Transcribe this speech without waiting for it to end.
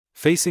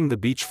Facing the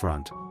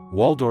beachfront,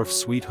 Waldorf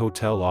Suite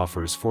Hotel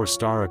offers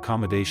 4-star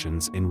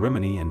accommodations in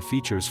Rimini and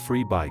features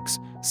free bikes,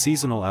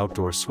 seasonal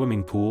outdoor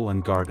swimming pool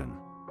and garden.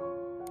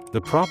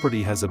 The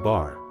property has a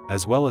bar,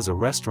 as well as a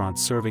restaurant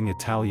serving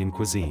Italian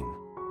cuisine.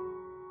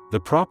 The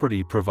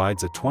property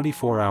provides a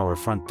 24-hour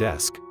front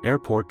desk,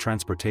 airport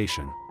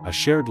transportation, a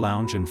shared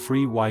lounge and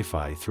free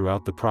Wi-Fi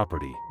throughout the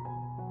property.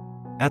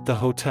 At the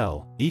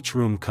hotel, each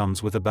room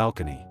comes with a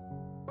balcony.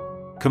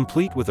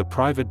 Complete with a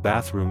private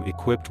bathroom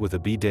equipped with a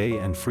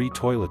bidet and free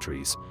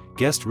toiletries,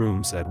 guest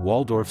rooms at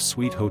Waldorf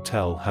Suite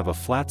Hotel have a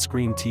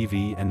flat-screen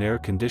TV and air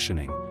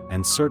conditioning,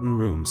 and certain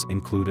rooms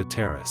include a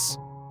terrace.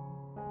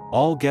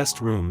 All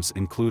guest rooms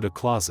include a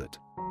closet.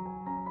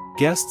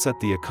 Guests at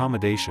the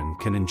accommodation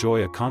can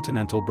enjoy a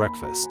continental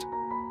breakfast.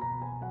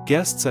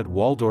 Guests at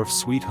Waldorf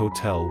Suite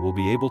Hotel will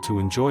be able to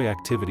enjoy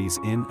activities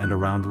in and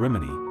around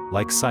Rimini,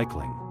 like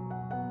cycling.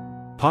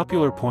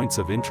 Popular points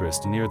of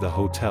interest near the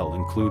hotel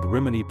include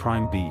Rimini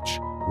Prime Beach,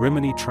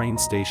 Rimini Train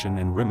Station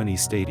and Rimini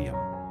Stadium.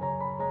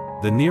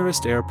 The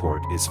nearest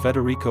airport is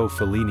Federico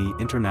Fellini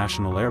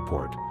International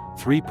Airport,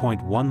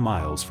 3.1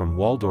 miles from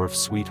Waldorf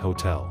Suite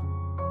Hotel.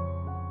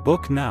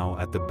 Book now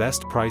at the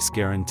best price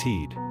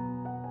guaranteed.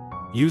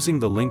 Using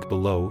the link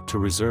below to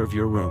reserve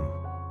your room.